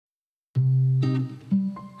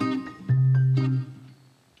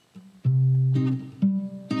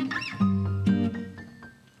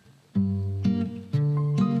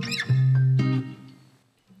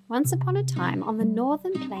Once upon a time, on the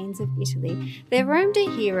northern plains of Italy, there roamed a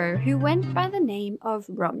hero who went by the name of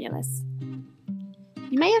Romulus.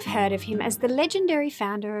 You may have heard of him as the legendary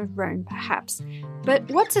founder of Rome, perhaps, but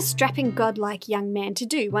what's a strapping godlike young man to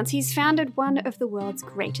do once he's founded one of the world's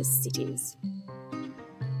greatest cities?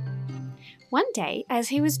 One day, as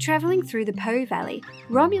he was travelling through the Po Valley,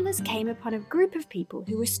 Romulus came upon a group of people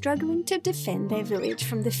who were struggling to defend their village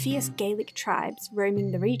from the fierce Gaelic tribes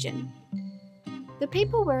roaming the region. The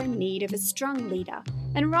people were in need of a strong leader,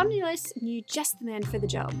 and Romulus knew just the man for the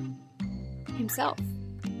job: himself.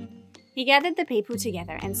 He gathered the people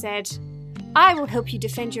together and said, "I will help you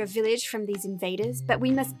defend your village from these invaders, but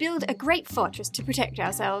we must build a great fortress to protect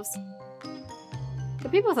ourselves." The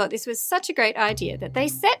people thought this was such a great idea that they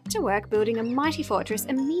set to work building a mighty fortress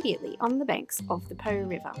immediately on the banks of the Po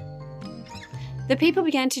River. The people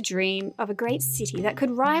began to dream of a great city that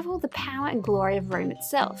could rival the power and glory of Rome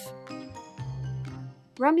itself.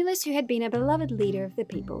 Romulus, who had been a beloved leader of the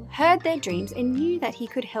people, heard their dreams and knew that he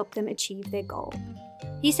could help them achieve their goal.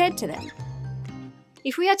 He said to them,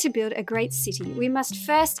 "If we are to build a great city, we must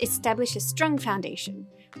first establish a strong foundation.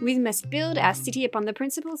 We must build our city upon the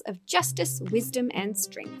principles of justice, wisdom, and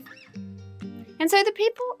strength." And so the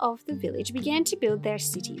people of the village began to build their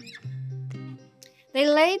city. They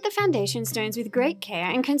laid the foundation stones with great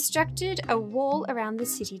care and constructed a wall around the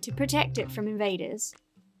city to protect it from invaders.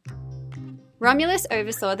 Romulus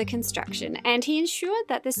oversaw the construction, and he ensured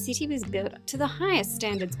that the city was built to the highest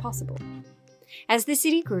standards possible. As the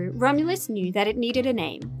city grew, Romulus knew that it needed a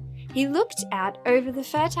name. He looked out over the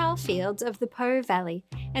fertile fields of the Po Valley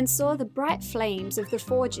and saw the bright flames of the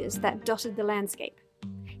forges that dotted the landscape.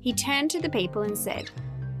 He turned to the people and said,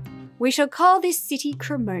 "We shall call this city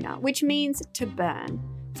Cremona, which means to burn,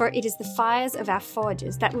 for it is the fires of our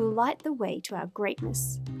forges that will light the way to our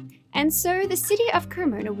greatness." And so the city of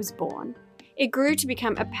Cremona was born. It grew to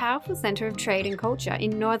become a powerful centre of trade and culture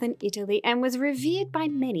in northern Italy and was revered by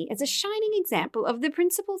many as a shining example of the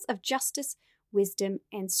principles of justice, wisdom,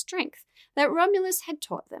 and strength that Romulus had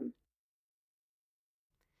taught them.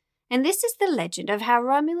 And this is the legend of how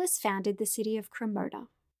Romulus founded the city of Cremona.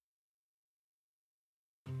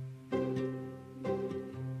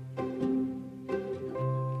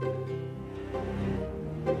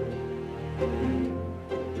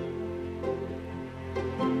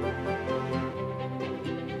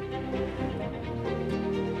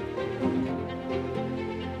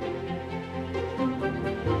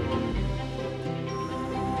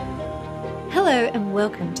 Hello and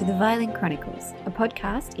welcome to the Violin Chronicles, a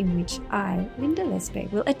podcast in which I, Linda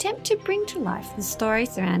Lespets, will attempt to bring to life the story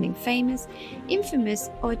surrounding famous, infamous,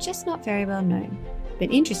 or just not very well known,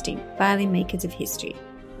 but interesting violin makers of history.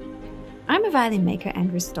 I'm a violin maker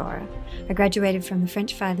and restorer. I graduated from the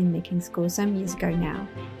French Violin Making School some years ago now,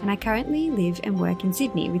 and I currently live and work in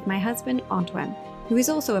Sydney with my husband Antoine, who is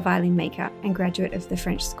also a violin maker and graduate of the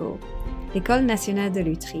French school, École Nationale de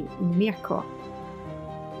Luthierie in Mircourt.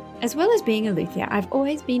 As well as being a luthier, I've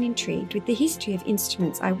always been intrigued with the history of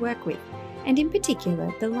instruments I work with, and in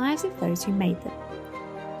particular, the lives of those who made them.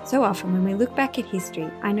 So often when we look back at history,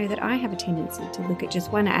 I know that I have a tendency to look at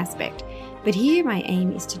just one aspect, but here my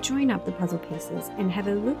aim is to join up the puzzle pieces and have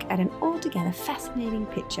a look at an altogether fascinating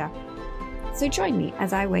picture. So join me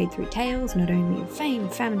as I wade through tales not only of fame,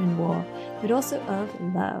 famine and war, but also of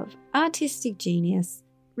love, artistic genius,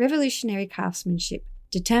 revolutionary craftsmanship,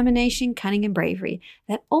 determination, cunning and bravery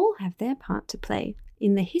that all have their part to play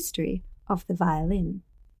in the history of the violin.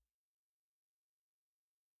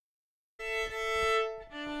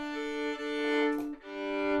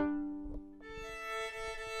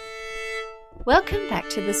 Welcome back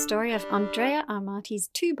to the story of Andrea Amati's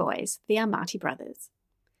two boys, the Amati Brothers.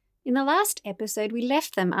 In the last episode, we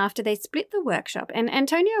left them after they split the workshop and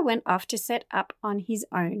Antonio went off to set up on his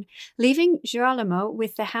own, leaving Girolamo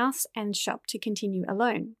with the house and shop to continue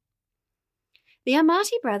alone. The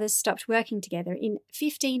Amati brothers stopped working together in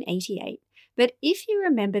 1588, but if you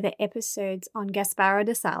remember the episodes on Gasparo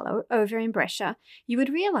da Salo over in Brescia, you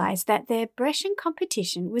would realise that their Brescian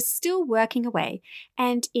competition was still working away,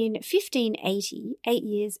 and in 1580, 8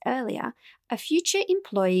 years earlier, a future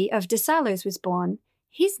employee of da Salo's was born.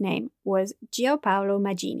 His name was Giampaolo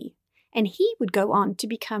Magini, and he would go on to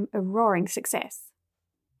become a roaring success.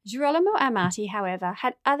 Girolamo Amati, however,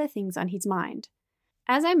 had other things on his mind.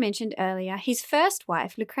 As I mentioned earlier, his first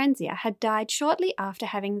wife, Lucrezia, had died shortly after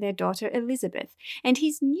having their daughter Elizabeth, and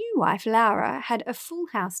his new wife, Laura, had a full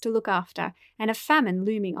house to look after and a famine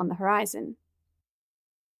looming on the horizon.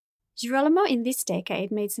 Girolamo in this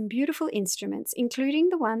decade made some beautiful instruments, including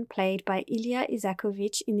the one played by Ilya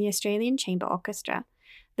Isakovich in the Australian Chamber Orchestra,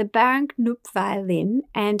 the Baroque violin,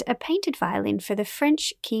 and a painted violin for the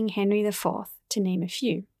French King Henry IV, to name a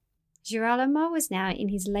few. Girolamo was now in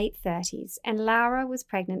his late 30s, and Laura was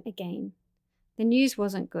pregnant again. The news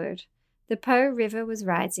wasn't good. The Po River was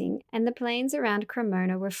rising, and the plains around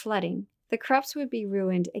Cremona were flooding. The crops would be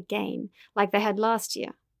ruined again, like they had last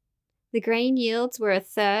year. The grain yields were a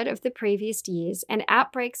third of the previous years, and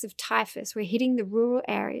outbreaks of typhus were hitting the rural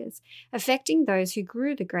areas, affecting those who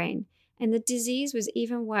grew the grain, and the disease was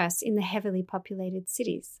even worse in the heavily populated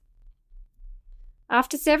cities.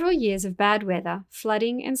 After several years of bad weather,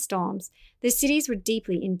 flooding and storms, the cities were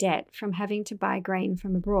deeply in debt from having to buy grain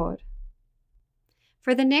from abroad.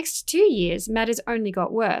 For the next 2 years, matters only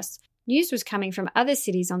got worse. News was coming from other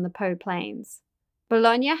cities on the Po Plains.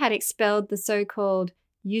 Bologna had expelled the so-called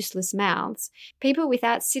useless mouths, people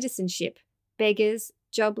without citizenship, beggars,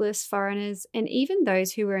 jobless foreigners, and even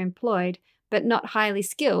those who were employed but not highly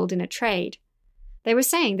skilled in a trade. They were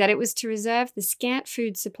saying that it was to reserve the scant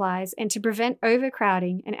food supplies and to prevent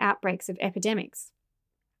overcrowding and outbreaks of epidemics.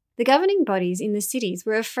 The governing bodies in the cities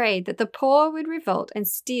were afraid that the poor would revolt and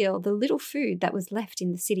steal the little food that was left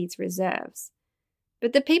in the city's reserves.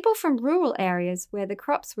 But the people from rural areas where the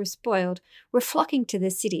crops were spoiled were flocking to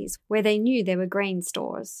the cities where they knew there were grain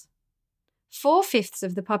stores. 4/5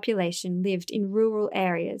 of the population lived in rural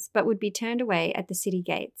areas but would be turned away at the city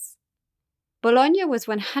gates. Bologna was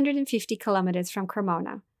 150 kilometres from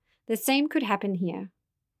Cremona. The same could happen here.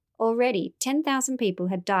 Already, 10,000 people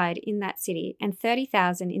had died in that city and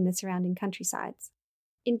 30,000 in the surrounding countrysides.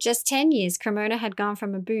 In just 10 years, Cremona had gone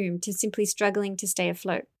from a boom to simply struggling to stay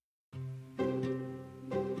afloat.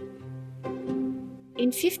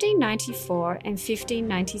 In 1594 and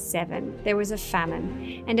 1597, there was a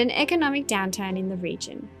famine and an economic downturn in the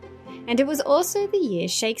region. And it was also the year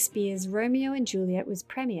Shakespeare's Romeo and Juliet was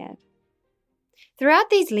premiered. Throughout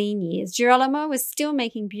these lean years, Girolamo was still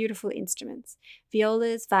making beautiful instruments,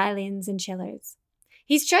 violas, violins, and cellos.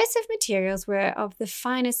 His choice of materials were of the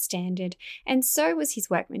finest standard, and so was his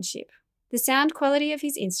workmanship. The sound quality of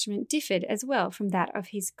his instrument differed as well from that of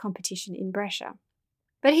his competition in Brescia.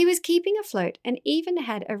 But he was keeping afloat and even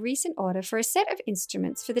had a recent order for a set of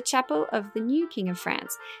instruments for the chapel of the new King of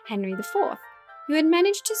France, Henry IV, who had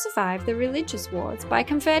managed to survive the religious wars by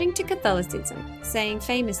converting to Catholicism, saying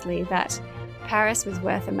famously that Paris was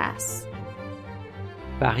worth a mass.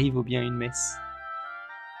 Paris vaut bien une messe.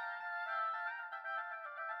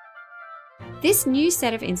 This new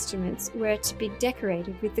set of instruments were to be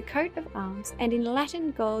decorated with the coat of arms and in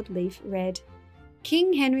Latin gold leaf read,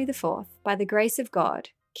 King Henry IV, by the grace of God,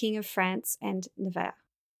 King of France and Navarre.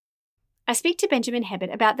 I speak to Benjamin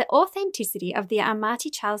Hebbert about the authenticity of the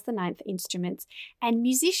Amati Charles IX instruments and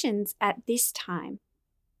musicians at this time,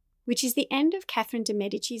 which is the end of Catherine de'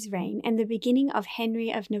 Medici's reign and the beginning of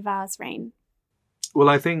Henry of Navarre's reign. Well,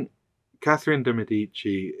 I think Catherine de'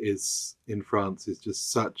 Medici in France is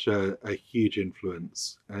just such a huge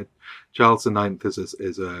influence. Charles IX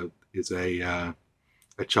is a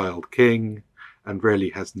child king and really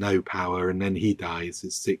has no power, and then he dies,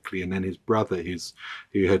 is sickly, and then his brother,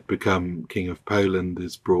 who had become King of Poland,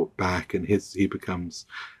 is brought back, and he becomes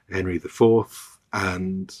Henry IV,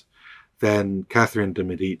 and then Catherine de'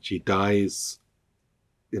 Medici dies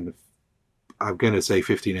I'm going to say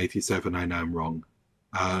 1587, I know I'm wrong.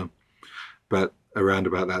 But around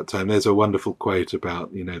about that time, there's a wonderful quote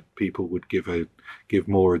about, people would give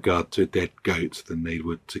more regard to a dead goat than they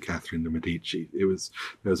would to Catherine de' Medici. There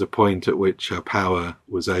was a point at which her power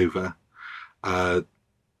was over.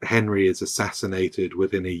 Henry is assassinated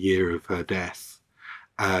within a year of her death.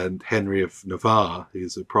 And Henry of Navarre,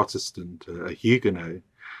 who's a Protestant, a Huguenot,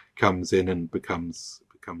 comes in and becomes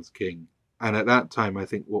king. And at that time, I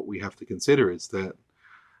think what we have to consider is that,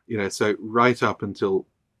 so right up until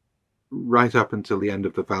the end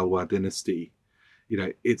of the Valois dynasty,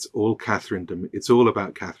 it's all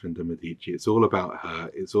about Catherine de' Medici. It's all about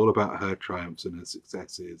her. It's all about her triumphs and her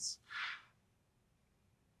successes.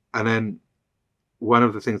 And then one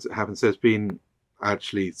of the things that happens, there's been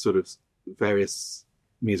actually sort of various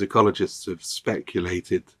musicologists have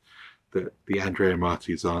speculated that the Andrea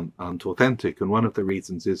Amatis aren't authentic. And one of the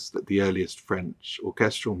reasons is that the earliest French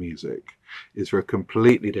orchestral music is for a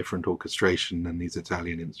completely different orchestration than these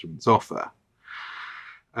Italian instruments offer.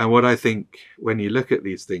 And what I think, when you look at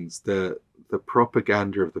these things, the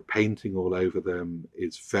propaganda of the painting all over them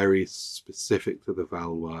is very specific to the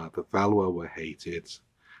Valois. The Valois were hated.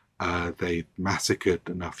 They massacred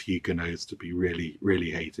enough Huguenots to be really,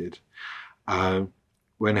 really hated.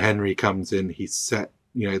 When Henry comes in, he's set,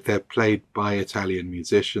 they're played by Italian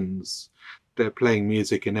musicians. They're playing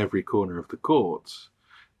music in every corner of the court.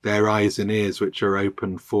 their eyes and ears which are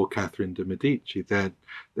open for Catherine de' Medici.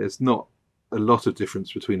 There's not a lot of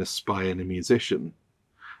difference between a spy and a musician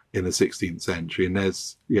in the 16th century, and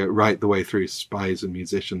there's, you know, right the way through, spies and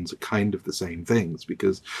musicians are kind of the same things,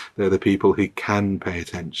 because they're the people who can pay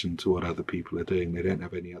attention to what other people are doing. They don't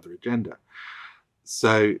have any other agenda.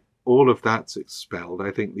 So all of that's expelled.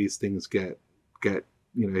 I think these things get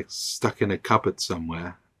stuck in a cupboard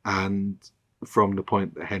somewhere, and from the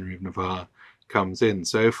point that Henry of Navarre comes in.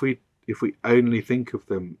 So if we only think of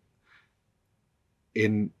them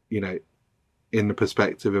in the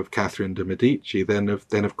perspective of Catherine de' Medici, then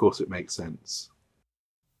of course it makes sense.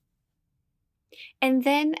 And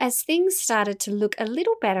then, as things started to look a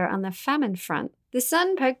little better on the famine front, the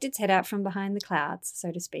sun poked its head out from behind the clouds,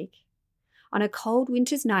 so to speak. On a cold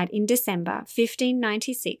winter's night in December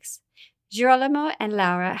 1596, Girolamo and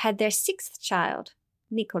Laura had their 6th child,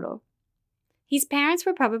 Nicolo. His parents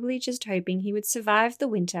were probably just hoping he would survive the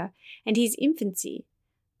winter and his infancy,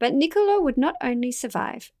 but Nicolo would not only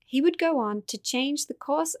survive, he would go on to change the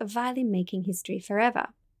course of violin making history forever.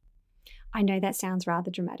 I know that sounds rather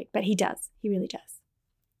dramatic, but he does. He really does.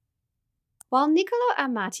 While Nicolo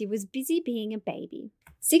Amati was busy being a baby,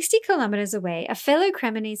 60 kilometres away, a fellow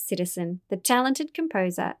Cremonese citizen, the talented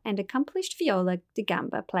composer and accomplished viola da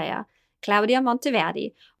gamba player, Claudio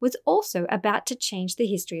Monteverdi, was also about to change the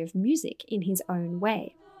history of music in his own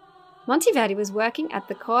way. Monteverdi was working at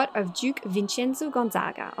the court of Duke Vincenzo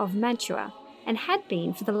Gonzaga of Mantua and had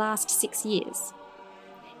been for the last 6 years.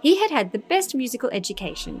 He had had the best musical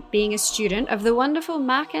education, being a student of the wonderful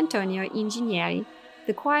Marcantonio Ingegneri,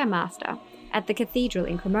 the choir master, at the cathedral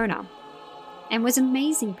in Cremona, and was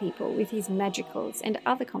amazing people with his madrigals and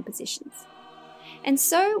other compositions. And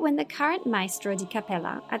so when the current maestro di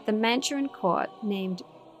capella at the Mantuan court, named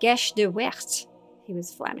Gesch de Wert, he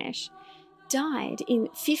was Flemish, died in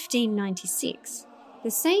 1596,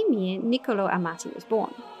 the same year Nicolo Amati was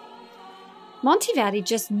born. Monteverdi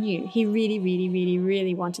just knew he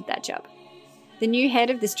really wanted that job. The new head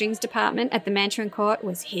of the strings department at the Mantuan court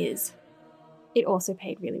was his. It also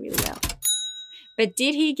paid really well. But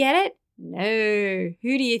did he get it? No.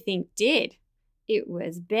 Who do you think did? It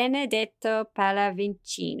was Benedetto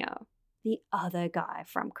Pallavicino, the other guy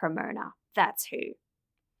from Cremona. That's who.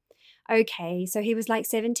 Okay, so he was like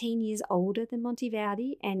 17 years older than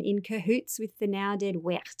Monteverdi and in cahoots with the now dead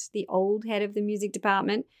Wert, the old head of the music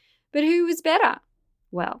department. But who was better?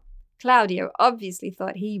 Well, Claudio obviously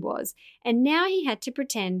thought he was, and now he had to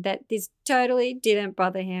pretend that this totally didn't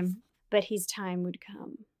bother him. But his time would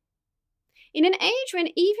come. In an age when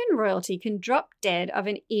even royalty can drop dead of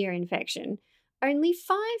an ear infection, only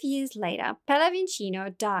 5 years later,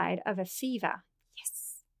 Pallavicino died of a fever.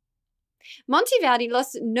 Yes. Monteverdi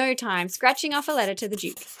lost no time scratching off a letter to the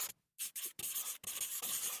Duke.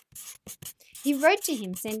 He wrote to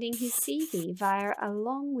him sending his CV via a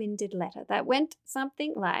long-winded letter that went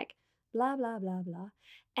something like, blah, blah, blah, blah.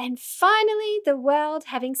 And finally, the world,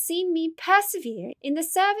 having seen me persevere in the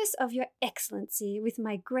service of your excellency with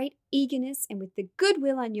my great eagerness and with the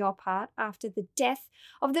goodwill on your part after the death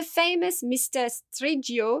of the famous Mr.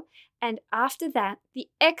 Strigio, and after that, the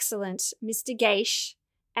excellent Mr. Geisch,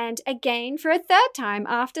 and again for a 3rd time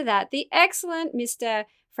after that, the excellent Mr.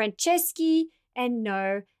 Franceschi, and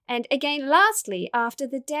again lastly after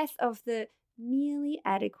the death of the merely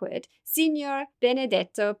adequate Signor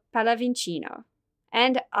Benedetto Pallavicino.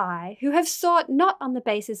 And I, who have sought not on the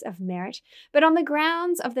basis of merit, but on the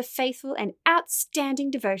grounds of the faithful and outstanding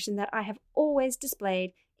devotion that I have always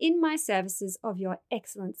displayed in my services of your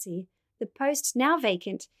excellency, the post now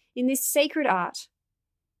vacant in this sacred art.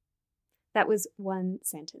 That was one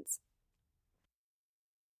sentence.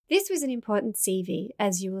 This was an important CV,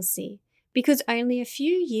 as you will see, because only a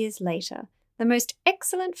few years later, the most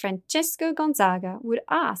excellent Francesco Gonzaga would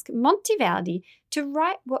ask Monteverdi to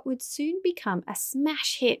write what would soon become a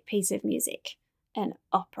smash hit piece of music, an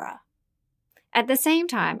opera. At the same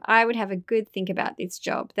time, I would have a good think about this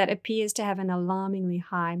job that appears to have an alarmingly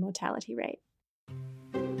high mortality rate.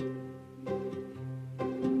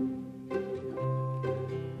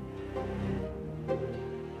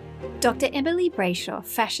 Dr Emily Brayshaw,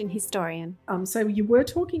 fashion historian. So you were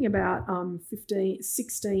talking about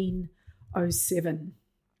 1607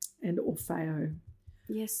 and Orfeo.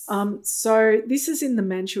 Yes. So this is in the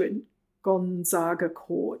Mantuan Gonzaga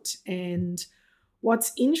court, and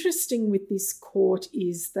what's interesting with this court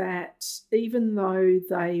is that even though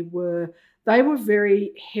they were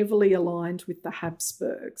very heavily aligned with the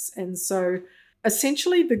Habsburgs, and so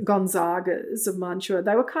essentially the Gonzagas of Mantua,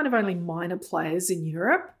 they were kind of only minor players in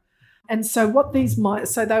Europe. And so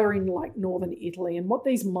so they were in like northern Italy, and what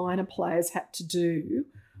these minor players had to do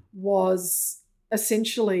was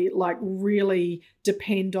essentially like really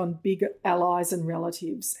depend on big allies and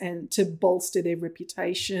relatives and to bolster their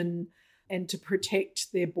reputation and to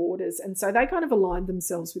protect their borders. And so they kind of aligned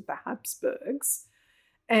themselves with the Habsburgs.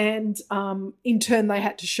 And in turn, they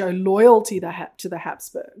had to show loyalty to the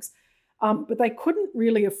Habsburgs. But they couldn't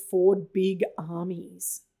really afford big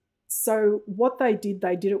armies. So what they did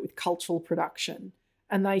it with cultural production.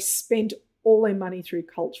 And they spent all their money through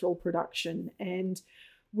cultural production. And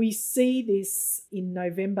we see this in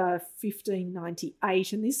November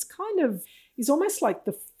 1598. And this kind of is almost like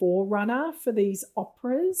the forerunner for these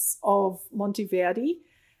operas of Monteverdi.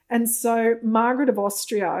 And so Margaret of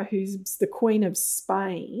Austria, who's the Queen of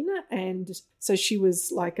Spain, and so she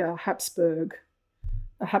was like a Habsburg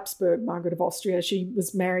Margaret of Austria. She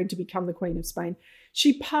was married to become the Queen of Spain.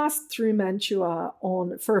 She passed through Mantua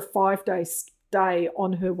for a 5-day stay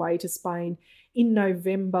on her way to Spain in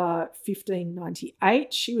November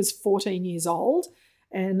 1598. She was 14 years old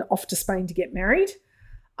and off to Spain to get married.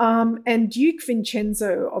 And Duke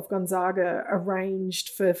Vincenzo of Gonzaga arranged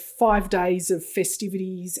for 5 days of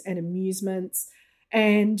festivities and amusements.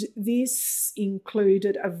 And this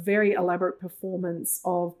included a very elaborate performance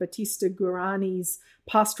of Battista Guarani's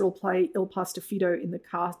pastoral play Il Pastafido in the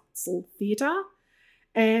Castle Theatre.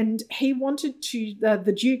 And he wanted to,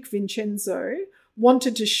 the Duke Vincenzo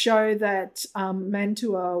wanted to show that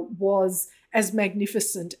Mantua was as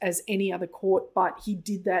magnificent as any other court, but he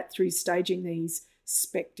did that through staging these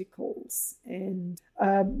spectacles. And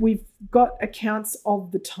we've got accounts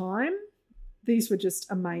of the time. These were just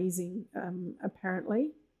amazing,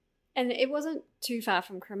 apparently. And it wasn't too far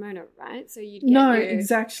from Cremona, right? So you'd get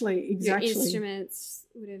exactly. Your instruments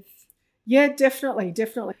would have... Yeah, definitely.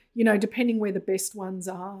 You know, depending where the best ones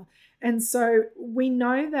are. And so we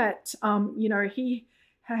know that, he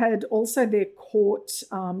had also their court,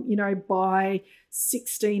 by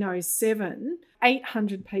 1607,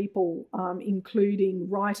 800 people, including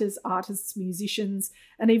writers, artists, musicians,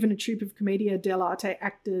 and even a troupe of Commedia dell'arte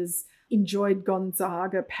actors enjoyed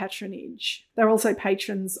Gonzaga patronage. They're also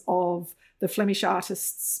patrons of the Flemish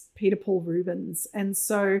artists Peter Paul Rubens. And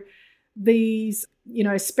so these,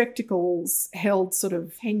 spectacles held sort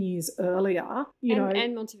of 10 years earlier,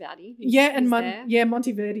 and Monteverdi.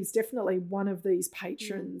 Monteverdi's definitely one of these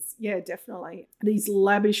patrons. Yeah, definitely. These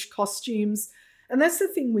lavish costumes. And that's the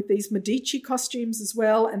thing with these Medici costumes as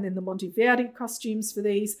well, and then the Monteverdi costumes for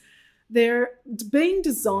these. They're being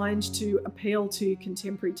designed to appeal to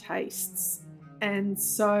contemporary tastes. And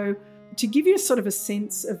so to give you sort of a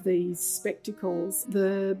sense of these spectacles,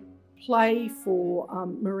 the play for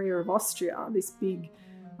Maria of Austria, this big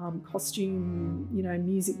costume,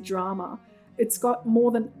 music drama, it's got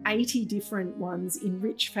more than 80 different ones in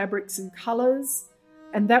rich fabrics and colours.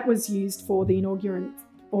 And that was used for the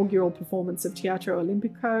inaugural performance of Teatro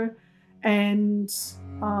Olimpico, and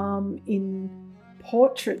in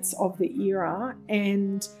portraits of the era.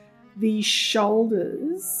 And the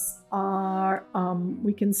shoulders are,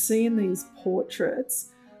 we can see in these portraits,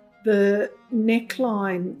 the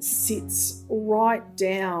neckline sits right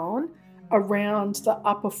down around the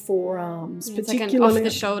upper forearms, particularly like an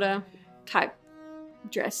off-the-shoulder type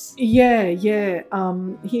dress. Yeah.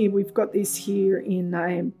 Here we've got this here in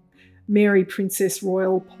a Mary Princess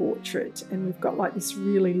Royal portrait, and we've got like this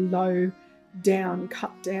really low down,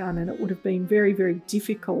 cut down, and it would have been very, very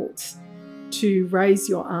difficult to raise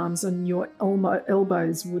your arms, and your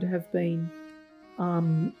elbows would have been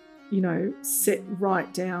set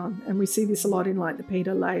right down. And we see this a lot in like the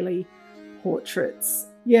Peter Lely portraits.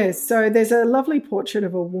 Yeah, so there's a lovely portrait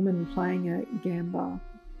of a woman playing a gamba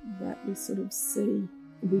that we sort of see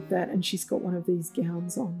with that, and she's got one of these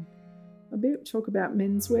gowns on. A bit talk about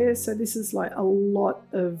menswear. So this is like a lot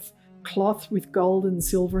of cloth with gold and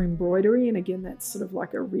silver embroidery, and again that's sort of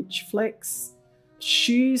like a rich flex.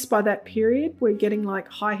 Shoes by that period, we're getting like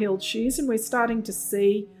high-heeled shoes, and we're starting to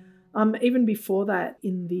see even before that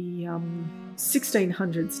in the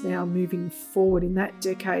 1600s now, moving forward in that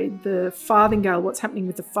decade, the farthingale, what's happening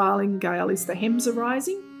with the farthingale is the hems are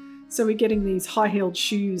rising. So we're getting these high-heeled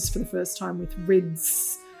shoes for the first time with red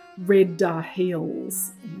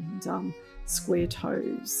heels and square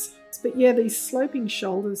toes. But yeah, these sloping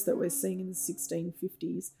shoulders that we're seeing in the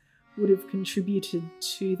 1650s would have contributed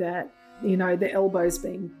to that, the elbows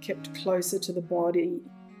being kept closer to the body,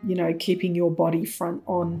 keeping your body front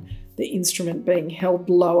on, the instrument being held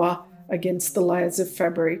lower against the layers of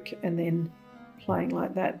fabric, and then playing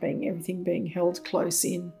like that, everything being held close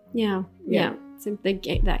in. Yeah. So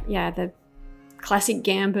the classic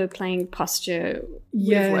gamba playing posture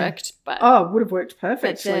would have worked, but would have worked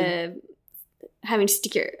perfectly. But having to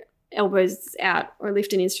stick your elbows out or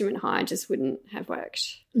lift an instrument high just wouldn't have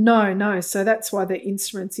worked. No. So that's why the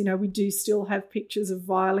instruments, we do still have pictures of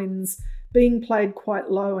violins being played quite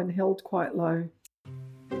low and held quite low.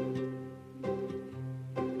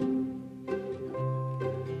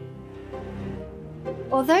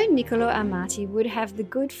 Although Nicolo Amati would have the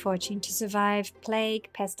good fortune to survive plague,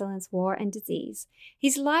 pestilence, war, and disease,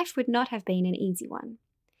 his life would not have been an easy one.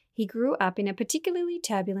 He grew up in a particularly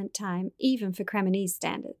turbulent time, even for Cremonese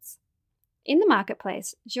standards. In the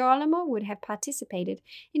marketplace, Girolamo would have participated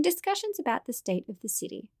in discussions about the state of the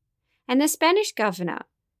city, and the Spanish governor,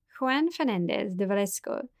 Juan Fernández de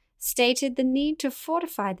Velasco, stated the need to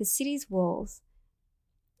fortify the city's walls,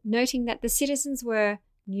 noting that the citizens were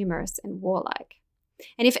numerous and warlike.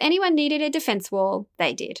 And if anyone needed a defense wall,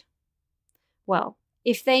 they did. Well,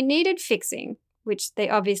 if they needed fixing, which they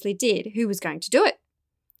obviously did, who was going to do it?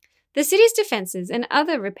 The city's defences and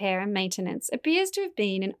other repair and maintenance appears to have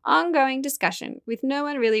been an ongoing discussion, with no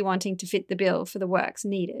one really wanting to fit the bill for the works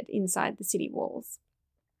needed inside the city walls.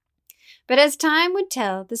 But as time would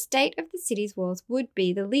tell, the state of the city's walls would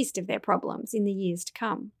be the least of their problems in the years to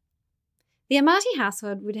come. The Amati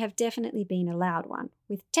household would have definitely been a loud one,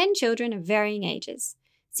 with 10 children of varying ages,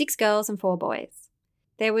 6 girls and 4 boys.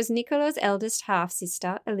 There was Nicolo's eldest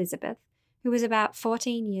half-sister, Elizabeth, who was about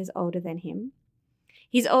 14 years older than him.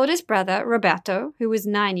 His oldest brother, Roberto, who was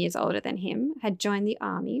 9 years older than him, had joined the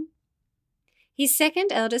army. His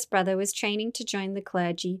second eldest brother was training to join the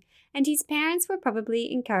clergy, and his parents were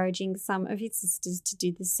probably encouraging some of his sisters to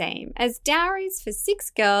do the same, as dowries for 6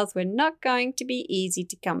 girls were not going to be easy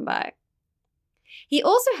to come by. He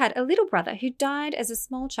also had a little brother who died as a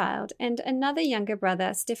small child and another younger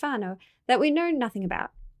brother, Stefano, that we know nothing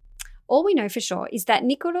about. All we know for sure is that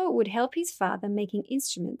Nicolo would help his father making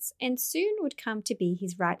instruments and soon would come to be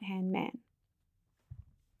his right-hand man.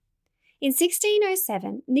 In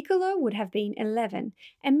 1607, Nicolo would have been 11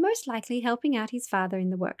 and most likely helping out his father in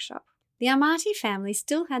the workshop. The Amati family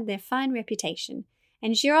still had their fine reputation,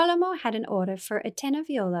 and Girolamo had an order for a tenor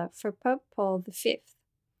viola for Pope Paul V.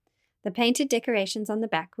 The painted decorations on the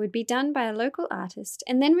back would be done by a local artist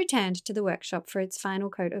and then returned to the workshop for its final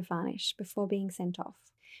coat of varnish before being sent off.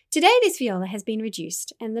 Today this viola has been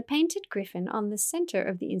reduced and the painted griffin on the centre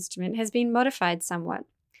of the instrument has been modified somewhat.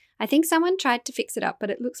 I think someone tried to fix it up, but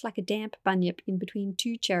it looks like a damp bunyip in between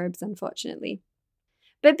 2 cherubs, unfortunately.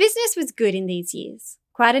 But business was good in these years.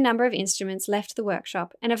 Quite a number of instruments left the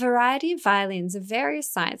workshop and a variety of violins of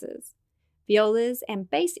various sizes. Violas and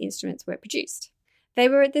bass instruments were produced. They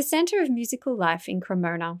were at the centre of musical life in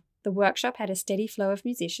Cremona. The workshop had a steady flow of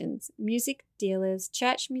musicians, music dealers,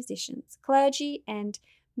 church musicians, clergy, and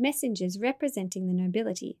messengers representing the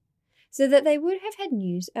nobility, so that they would have had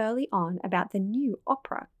news early on about the new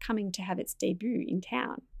opera coming to have its debut in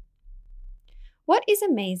town. What is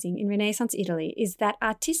amazing in Renaissance Italy is that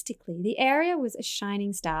artistically the area was a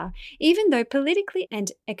shining star, even though politically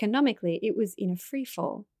and economically it was in a free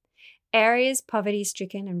fall. Areas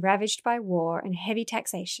poverty-stricken and ravaged by war and heavy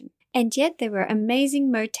taxation. And yet there were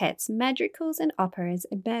amazing motets, madrigals and operas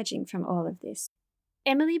emerging from all of this.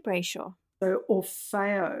 Emily Brayshaw. So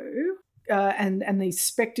Orfeo and these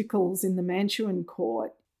spectacles in the Mantuan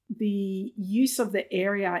court, the use of the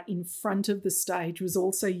area in front of the stage was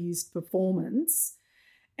also used performance,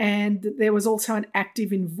 and there was also an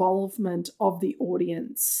active involvement of the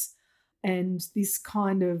audience. And this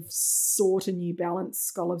kind of sought a new balance,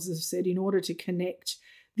 scholars have said, in order to connect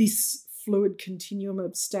this fluid continuum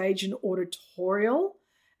of stage and oratorio.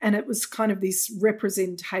 And it was kind of this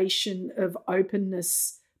representation of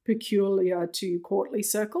openness peculiar to courtly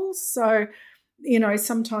circles. So,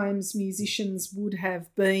 sometimes musicians would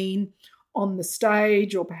have been on the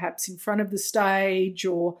stage or perhaps in front of the stage,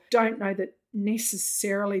 or don't know that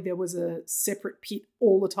necessarily there was a separate pit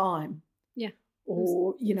all the time. Yeah.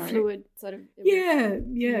 Or, fluid sort of.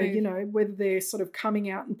 Whether they're sort of coming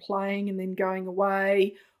out and playing and then going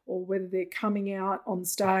away, or whether they're coming out on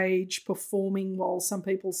stage performing while some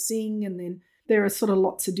people sing, and then there are sort of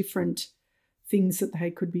lots of different things that they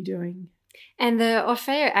could be doing. And the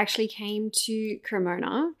Orfeo actually came to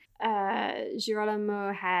Cremona.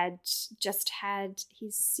 Girolamo had just had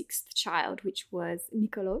his 6th child, which was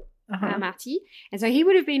Nicolo Amati. And so he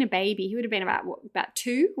would have been a baby. He would have been about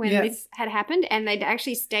 2 when this had happened. And they'd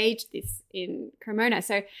actually staged this in Cremona.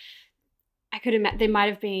 So I could imagine there might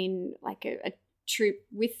have been like a troupe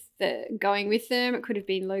going with them. It could have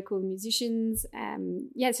been local musicians.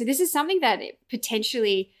 So this is something that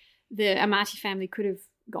potentially the Amati family could have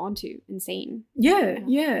gone to and seen.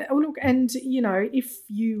 Yeah. Oh, look, and, if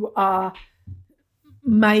you are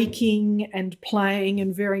making and playing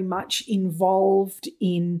and very much involved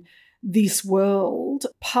in this world,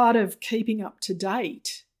 part of keeping up to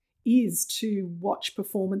date is to watch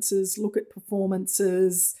performances, look at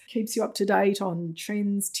performances, keeps you up to date on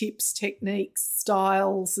trends, tips, techniques,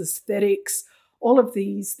 styles, aesthetics. All of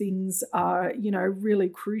these things are, really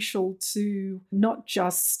crucial to not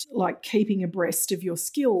just like keeping abreast of your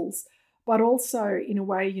skills, but also in a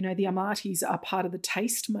way, the Amatis are part of the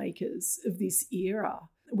tastemakers of this era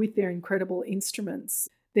with their incredible instruments.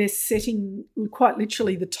 They're setting quite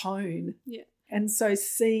literally the tone. Yeah. And so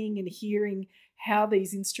seeing and hearing how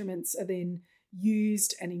these instruments are then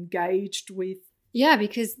used and engaged with. Yeah,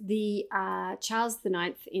 because the Charles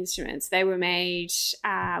IX instruments, they were made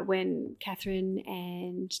when Catherine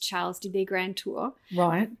and Charles did their grand tour.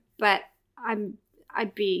 Right. But I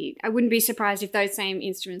wouldn't be surprised if those same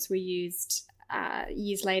instruments were used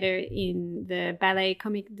years later in the Ballet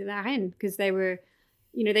Comique de la Reine, because they were,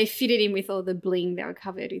 they fitted in with all the bling. They were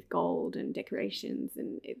covered with gold and decorations,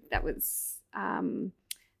 and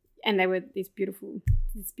and they were this beautiful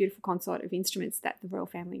consort of instruments that the royal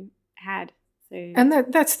family had. So, and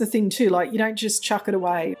that's the thing too, like you don't just chuck it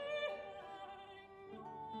away.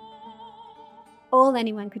 All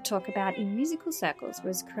anyone could talk about in musical circles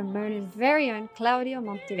was Cremona's very own Claudio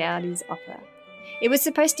Monteverdi's opera. It was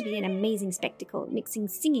supposed to be an amazing spectacle, mixing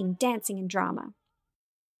singing, dancing and drama.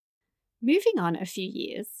 Moving on a few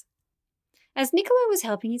years, as Nicolo was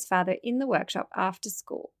helping his father in the workshop after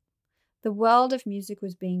school, the world of music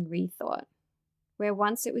was being rethought. Where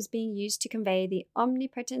once it was being used to convey the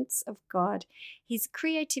omnipotence of God, his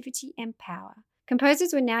creativity and power,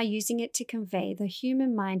 composers were now using it to convey the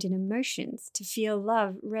human mind and emotions, to feel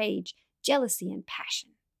love, rage, jealousy, and passion.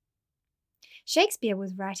 Shakespeare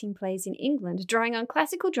was writing plays in England, drawing on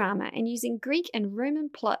classical drama and using Greek and Roman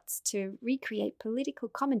plots to recreate political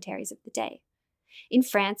commentaries of the day. In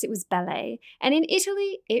France, it was ballet, and in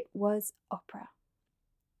Italy, it was opera.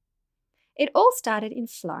 It all started in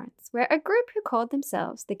Florence, where a group who called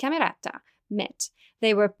themselves the Camerata met.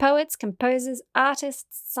 They were poets, composers,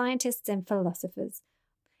 artists, scientists, and philosophers.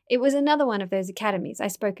 It was another one of those academies I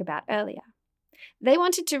spoke about earlier. They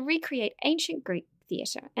wanted to recreate ancient Greek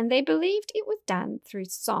theatre, and they believed it was done through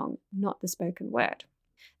song, not the spoken word.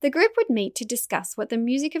 The group would meet to discuss what the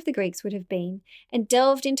music of the Greeks would have been, and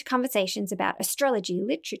delved into conversations about astrology,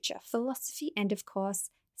 literature, philosophy, and, of course,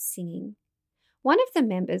 singing. One of the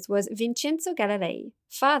members was Vincenzo Galilei,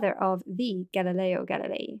 father of the Galileo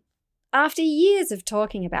Galilei. After years of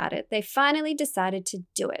talking about it, they finally decided to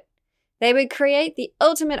do it. They would create the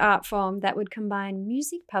ultimate art form that would combine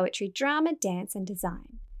music, poetry, drama, dance, and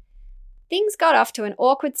design. Things got off to an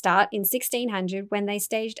awkward start in 1600 when they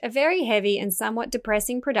staged a very heavy and somewhat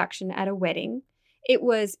depressing production at a wedding. It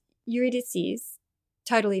was Eurydice,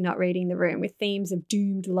 totally not reading the room, with themes of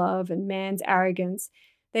doomed love and man's arrogance.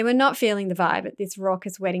 They were not feeling the vibe at this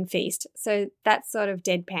raucous wedding feast, so that's sort of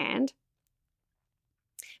deadpanned.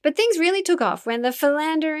 But things really took off when the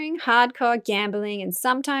philandering, hardcore, gambling, and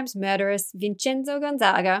sometimes murderous Vincenzo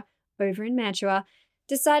Gonzaga, over in Mantua,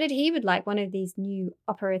 decided he would like one of these new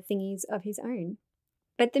opera thingies of his own.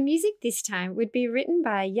 But the music this time would be written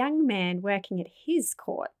by a young man working at his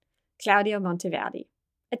court, Claudio Monteverdi,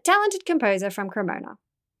 a talented composer from Cremona.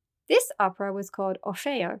 This opera was called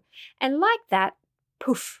Orfeo, and like that,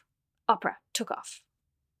 poof, opera took off.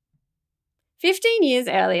 15 years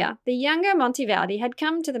earlier, the younger Monteverdi had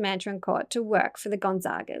come to the Mantuan court to work for the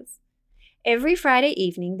Gonzagas. Every Friday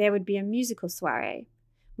evening there would be a musical soiree.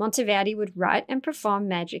 Monteverdi would write and perform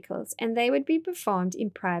madrigals, and they would be performed in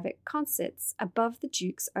private concerts above the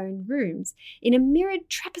Duke's own rooms, in a mirrored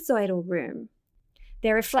trapezoidal room.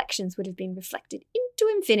 Their reflections would have been reflected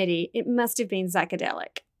into infinity. It must have been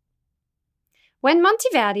psychedelic. When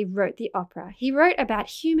Monteverdi wrote the opera, he wrote about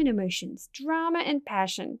human emotions, drama, and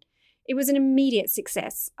passion. It was an immediate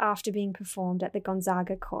success. After being performed at the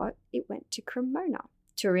Gonzaga court, it went to Cremona,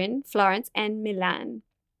 Turin, Florence, and Milan.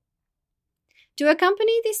 To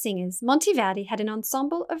accompany the singers, Monteverdi had an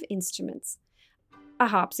ensemble of instruments: a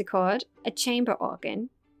harpsichord, a chamber organ,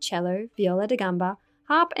 cello, viola da gamba,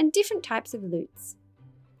 harp, and different types of lutes.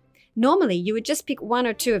 Normally, you would just pick one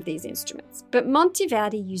or two of these instruments, but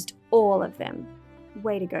Monteverdi used all of them.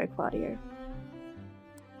 Way to go, Claudio.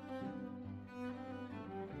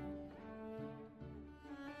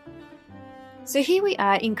 So here we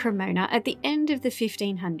are in Cremona at the end of the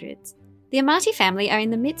 1500s. The Amati family are in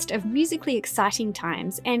the midst of musically exciting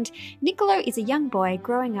times, and Nicolo is a young boy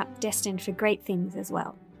growing up destined for great things as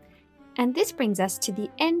well. And this brings us to the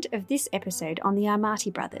end of this episode on the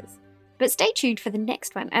Amati Brothers. But stay tuned for the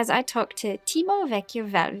next one as I talk to Timo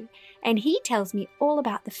Vecchio-Valli, and he tells me all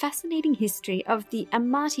about the fascinating history of the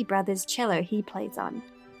Amati Brothers cello he plays on.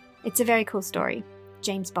 It's a very cool story.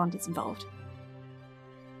 James Bond is involved.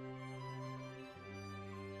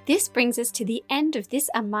 This brings us to the end of this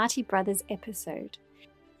Amati Brothers episode.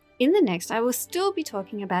 In the next, I will still be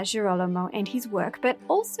talking about Girolamo and his work, but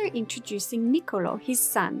also introducing Nicolo, his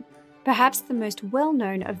son, perhaps the most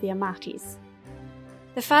well-known of the Amatis.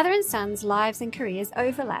 The father and son's lives and careers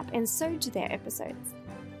overlap, and so do their episodes.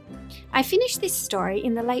 I finished this story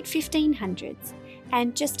in the late 1500s,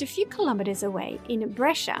 and just a few kilometres away in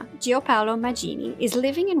Brescia, Giampaolo Maggini is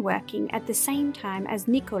living and working at the same time as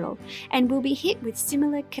Nicolo and will be hit with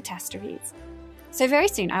similar catastrophes. So very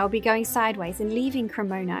soon I will be going sideways and leaving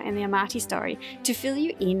Cremona and the Amati story to fill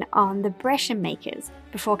you in on the Brescia makers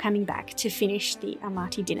before coming back to finish the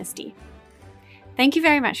Amati dynasty. Thank you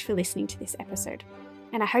very much for listening to this episode,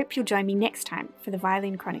 and I hope you'll join me next time for the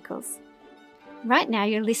Violin Chronicles. Right now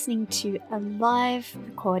you're listening to a live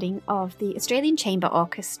recording of the Australian Chamber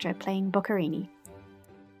Orchestra playing Boccherini.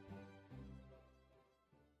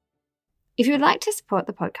 If you would like to support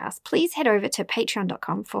the podcast, please head over to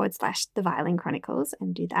patreon.com/The Violin Chronicles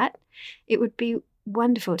and do that. It would be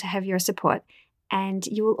wonderful to have your support, and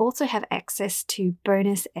you will also have access to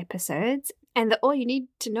bonus episodes and the All You Need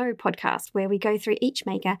to Know podcast, where we go through each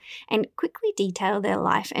maker and quickly detail their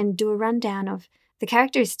life and do a rundown of the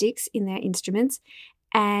characteristics in their instruments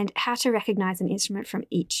and how to recognize an instrument from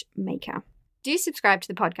each maker. Do subscribe to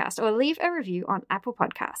the podcast or leave a review on Apple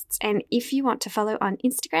Podcasts. And if you want to follow on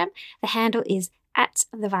Instagram, the handle is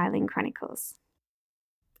 @The Violin Chronicles.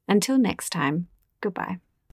 Until next time, goodbye.